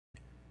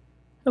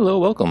Hello,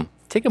 welcome.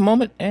 Take a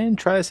moment and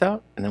try this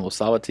out, and then we'll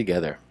solve it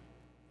together.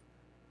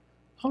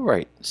 All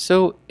right,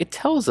 so it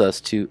tells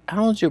us to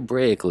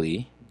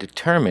algebraically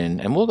determine,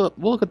 and we'll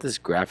look at this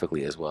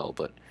graphically as well,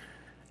 but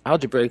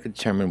algebraically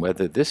determine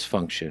whether this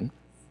function,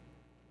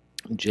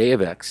 j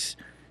of x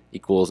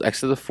equals x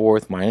to the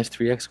fourth minus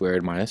 3x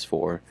squared minus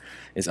 4,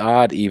 is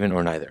odd, even,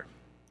 or neither.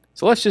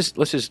 So let's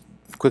just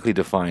quickly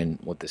define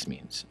what this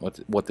means,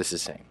 what this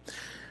is saying.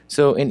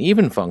 So an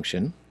even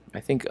function, I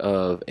think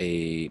of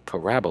a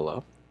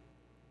parabola,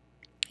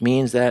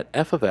 means that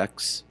f of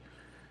x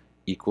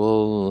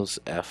equals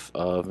f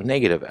of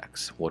negative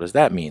x. What does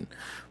that mean?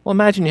 Well,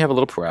 imagine you have a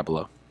little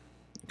parabola.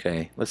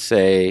 Okay, let's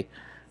say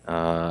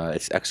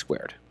it's x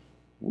squared.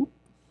 Whoop,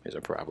 here's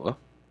a parabola.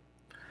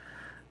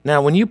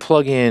 Now, when you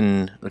plug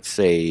in, let's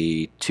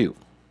say 2,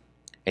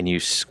 and you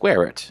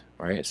square it,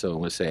 right? So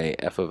let's say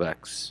f of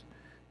x,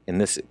 in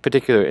this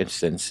particular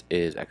instance,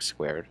 is x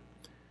squared.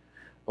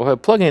 Well, if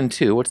I plug in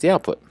 2, what's the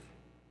output?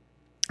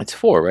 It's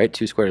 4, right?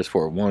 2 squared is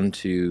 4. 1,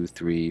 2,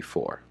 3,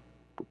 4.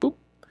 Boop, boop.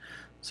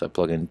 So I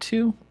plug in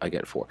 2, I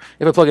get 4.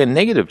 If I plug in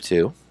negative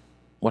 2,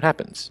 what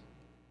happens?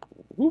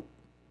 Whoop,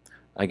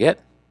 I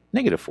get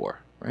negative 4,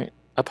 right?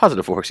 A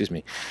positive 4, excuse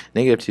me.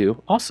 Negative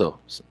 2 also,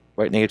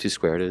 right? Negative 2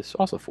 squared is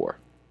also 4.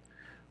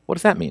 What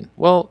does that mean?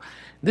 Well,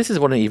 this is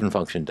what an even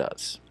function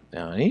does.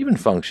 Now, an even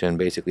function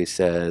basically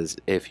says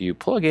if you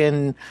plug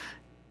in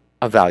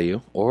a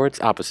value or its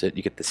opposite,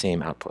 you get the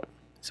same output.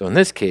 So in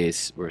this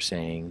case, we're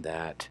saying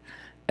that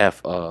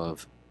f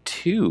of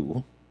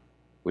 2,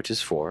 which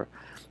is 4,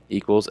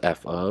 equals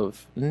f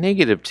of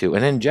negative 2.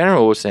 And in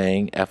general, we're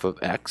saying f of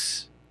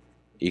x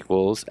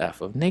equals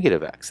f of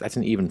negative x. That's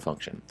an even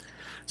function.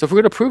 So if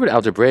we're going to prove it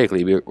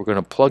algebraically, we're going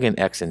to plug in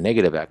x and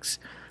negative x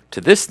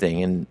to this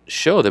thing and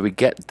show that we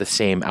get the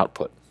same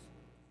output.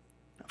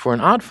 For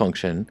an odd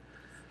function,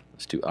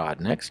 let's do odd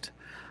next.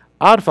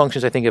 Odd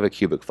functions, I think of a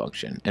cubic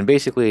function. And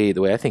basically,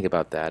 the way I think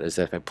about that is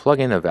that if I plug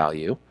in a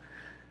value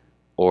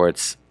or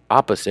its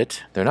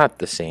opposite, they're not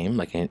the same,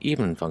 like an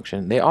even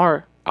function, they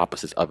are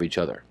opposites of each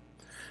other.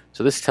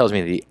 So this tells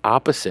me the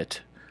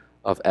opposite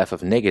of f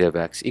of negative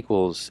x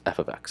equals f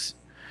of x.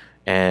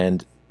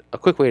 And a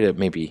quick way to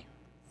maybe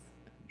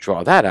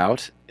draw that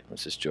out,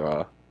 let's just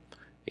draw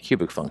a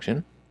cubic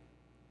function.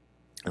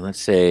 And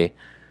let's say,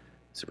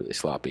 it's really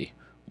sloppy,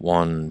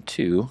 1,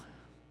 2.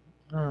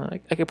 I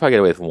could probably get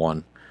away with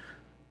 1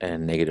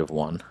 and negative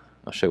 1.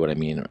 I'll show you what I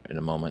mean in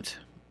a moment.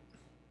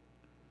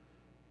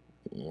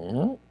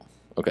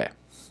 Okay.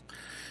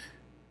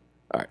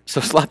 All right,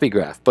 so sloppy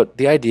graph. But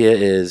the idea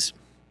is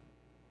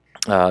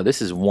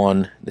this is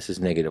 1, this is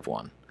negative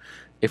 1.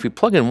 If we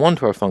plug in 1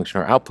 to our function,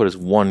 our output is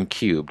 1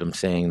 cubed. I'm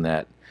saying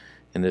that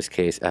in this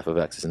case, f of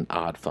x is an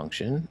odd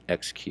function,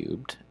 x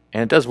cubed.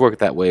 And it does work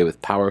that way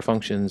with power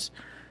functions.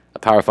 A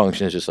power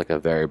function is just like a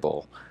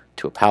variable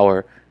to a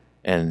power.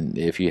 And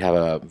if you have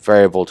a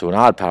variable to an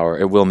odd power,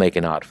 it will make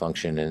an odd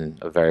function, and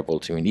a variable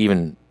to an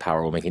even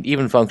power will make an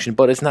even function,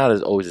 but it's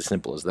not always as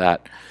simple as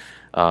that.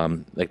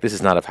 Like this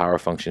is not a power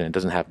function. It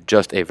doesn't have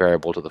just a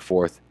variable to the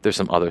fourth. There's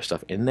some other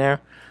stuff in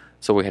there,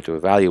 so we have to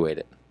evaluate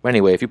it. But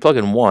anyway, if you plug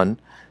in 1,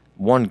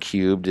 1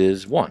 cubed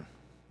is 1.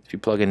 If you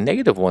plug in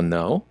negative 1,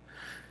 though,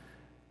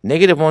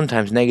 negative 1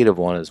 times negative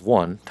 1 is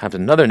 1, times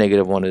another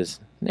negative 1 is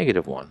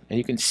negative 1. And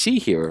you can see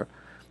here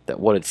that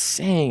what it's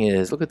saying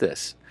is, look at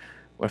this.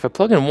 If I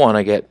plug in 1,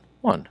 I get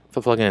 1. If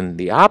I plug in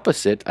the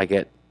opposite, I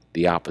get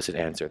the opposite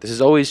answer. This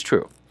is always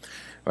true.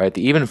 Right?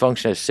 The even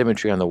function has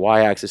symmetry on the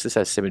y-axis. This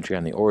has symmetry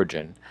on the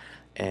origin.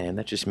 And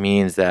that just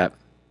means that,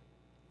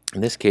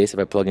 in this case, if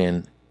I plug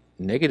in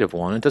negative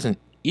 1, it doesn't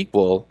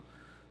equal,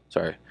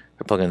 sorry,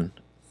 if I plug in,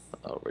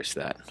 I'll erase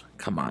that.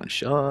 Come on,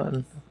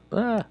 Sean.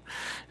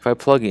 If I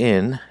plug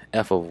in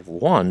f of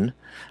 1,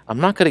 I'm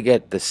not going to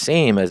get the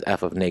same as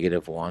f of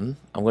negative 1.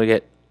 I'm going to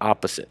get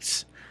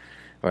opposites.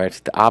 Right?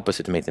 The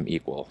opposite to make them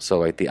equal. So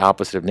like the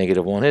opposite of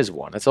negative 1 is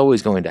 1. That's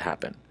always going to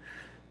happen.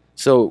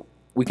 So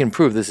we can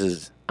prove this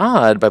is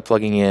odd by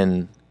plugging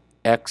in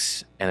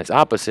x and its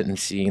opposite and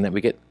seeing that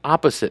we get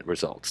opposite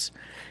results.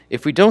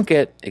 If we don't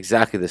get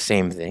exactly the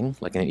same thing,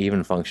 like an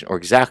even function, or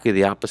exactly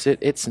the opposite,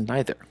 it's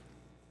neither.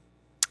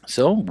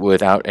 So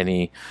without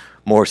any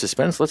more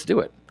suspense, let's do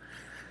it.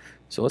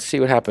 So let's see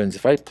what happens.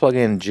 If I plug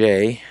in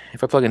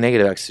if I plug in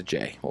negative x to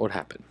j, what would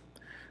happen?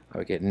 I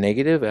would get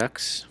negative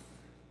x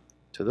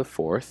to the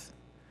fourth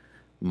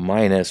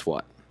minus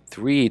what?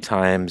 3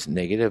 times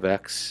negative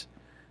x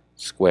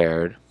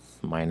squared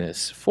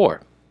minus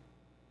 4.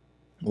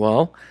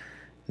 Well,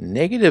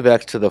 negative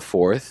x to the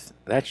fourth,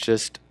 that's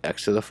just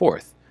x to the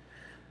fourth.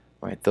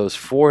 Right? Those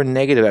 4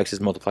 negative x's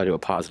multiply to a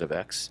positive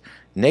x.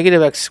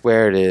 Negative x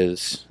squared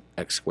is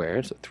x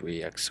squared, so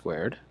 3x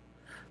squared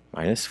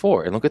minus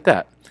 4. And look at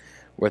that.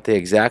 We're at the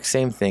exact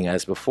same thing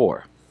as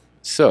before.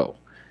 So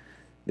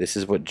this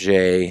is what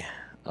j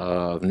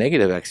of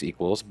negative x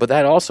equals, but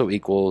that also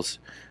equals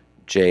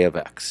j of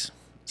x.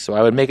 So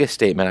I would make a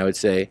statement. I would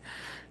say,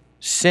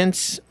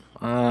 since,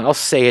 I'll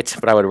say it,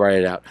 but I would write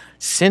it out.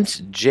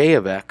 Since j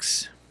of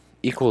x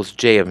equals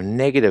j of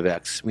negative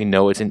x, we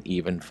know it's an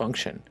even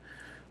function.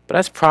 But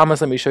as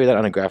promised, let me show you that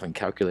on a graphing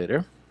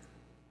calculator.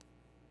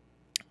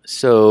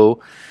 So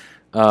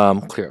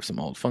clear up some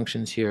old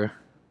functions here.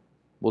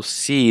 We'll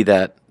see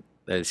that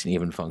it's an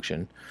even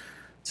function.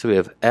 So we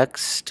have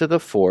x to the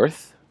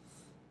fourth,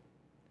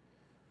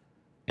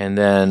 and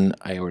then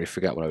I already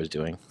forgot what I was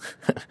doing.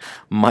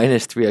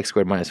 Minus 3x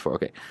squared minus 4.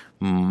 Okay,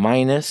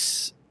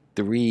 minus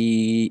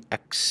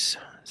 3x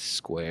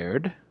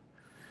squared,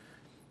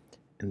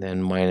 and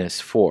then minus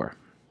 4.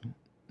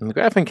 In the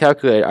graphing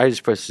calculator, I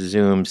just press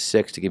zoom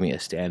 6 to give me a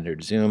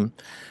standard zoom.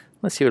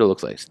 Let's see what it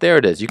looks like. So there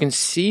it is. You can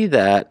see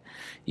that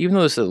even though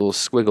there's a little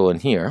squiggle in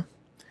here,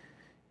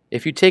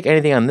 if you take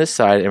anything on this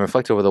side and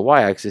reflect over the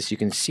y-axis, you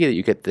can see that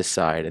you get this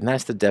side, and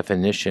that's the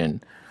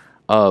definition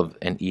of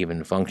an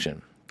even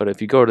function. But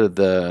if you go to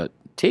the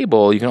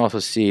table, you can also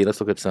see, let's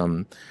look at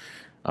some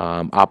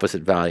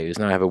opposite values.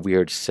 Now I have a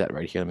weird set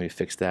right here. Let me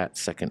fix that.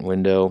 Second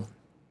window.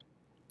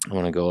 I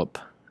want to go up.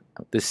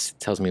 This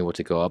tells me what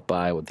to go up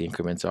by, what the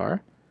increments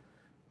are.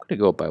 I'm going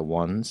to go up by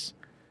 1s.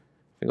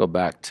 If I go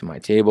back to my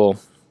table,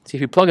 see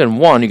if you plug in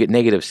 1, you get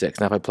negative 6.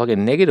 Now if I plug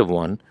in negative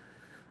 1,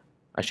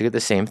 I should get the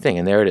same thing,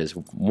 and there it is.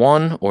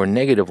 1 or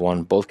negative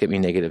 1 both get me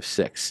negative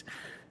 6.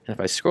 And if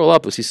I scroll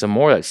up, we'll see some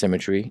more of that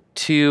symmetry.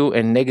 2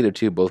 and negative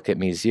 2 both get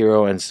me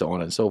 0, and so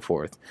on and so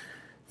forth.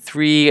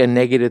 3 and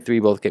negative 3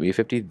 both get me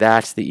 50.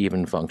 That's the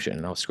even function.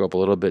 And I'll scroll up a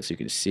little bit so you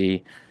can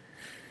see.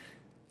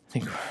 I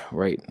think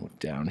right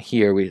down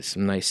here we have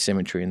some nice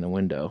symmetry in the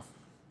window.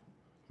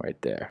 Right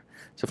there.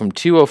 So from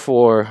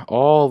 204,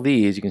 all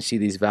these, you can see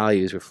these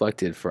values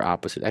reflected for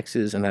opposite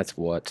x's, and that's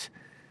what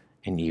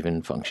an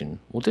even function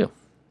will do.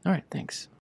 All right, thanks.